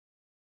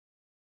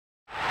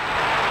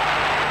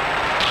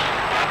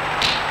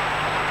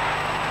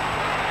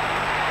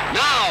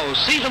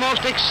now, see the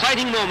most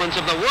exciting moments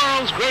of the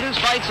world's greatest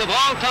fights of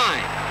all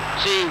time.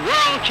 See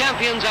world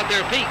champions at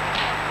their peak.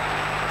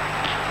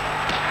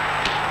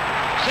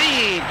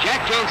 See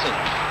Jack Johnson,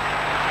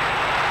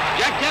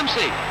 Jack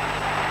Dempsey,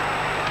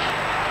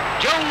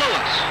 Joe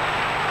Louis,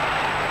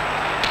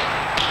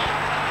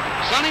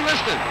 Sonny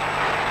Liston,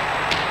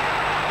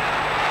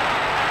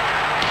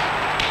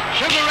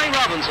 Sugar Ray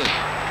Robinson,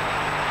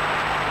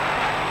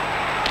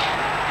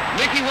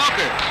 Mickey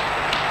Walker,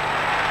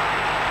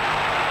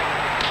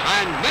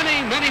 and many,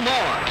 many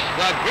more.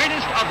 The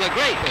greatest of the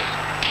great.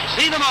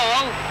 See them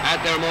all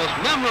at their most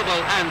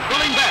memorable and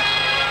thrilling best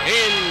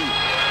in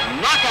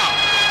Knockout.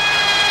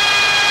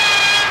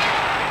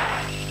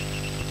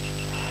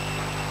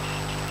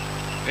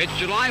 It's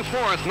July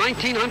 4th,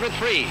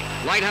 1903.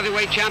 Light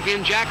heavyweight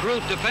champion Jack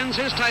Root defends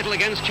his title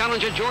against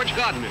challenger George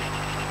Gardner.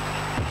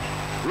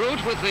 Root,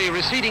 with the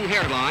receding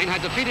hairline,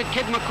 had defeated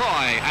Kid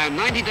McCoy, and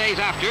 90 days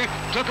after,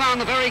 took on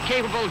the very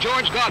capable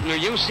George Gardner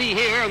you see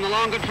here in the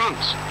longer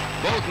trunks.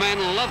 Both men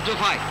love to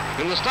fight,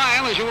 and the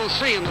style, as you will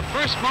see in the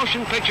first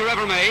motion picture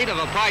ever made of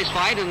a prize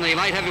fight in the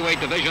light heavyweight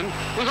division,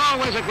 was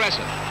always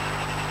aggressive.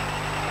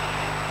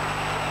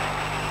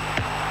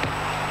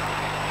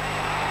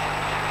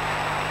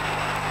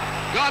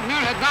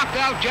 Gardner had knocked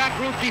out Jack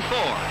Root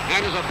before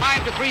and is a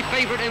 5-3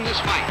 favorite in this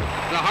fight.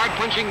 The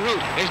hard-punching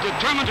Root is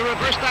determined to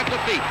reverse that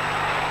defeat.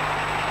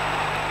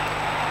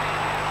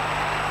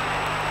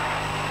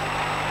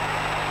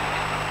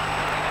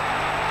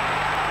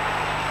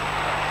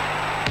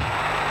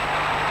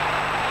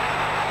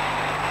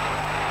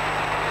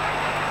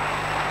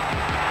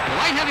 The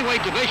light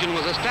heavyweight division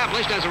was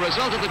established as a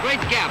result of the great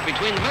gap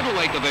between the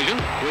middleweight division,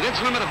 with its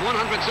limit of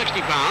 160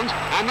 pounds,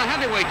 and the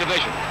heavyweight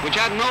division, which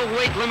had no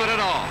weight limit at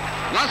all.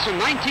 Thus, in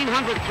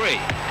 1903,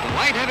 the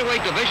light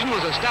heavyweight division was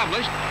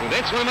established with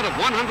its limit of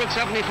 175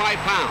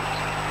 pounds.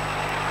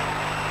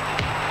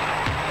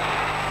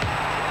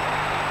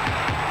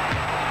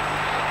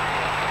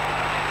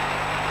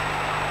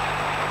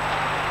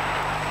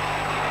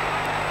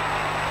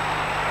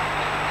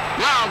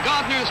 Now,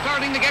 Gardner is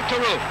starting to get to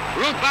Root.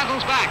 Root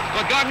battles back,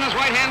 but Gardner's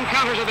right-hand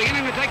counters are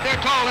beginning to take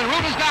their toll, and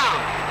Root is down.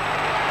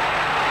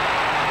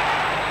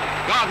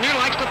 Gardner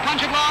likes to punch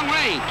at long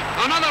range.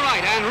 Another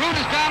right, and Root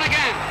is down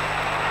again.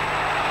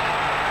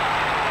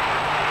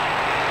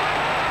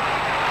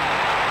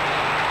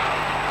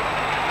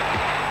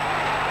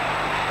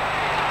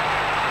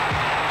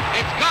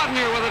 It's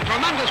Gardner with a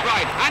tremendous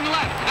right and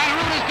left, and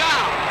Root is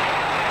down.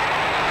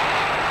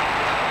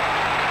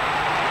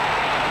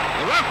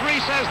 The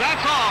referee says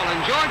that's all, and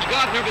George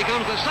Gardner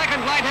becomes the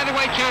second light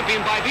heavyweight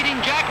champion by beating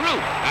Jack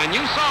Root, and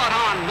you saw it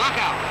on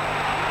Knockout.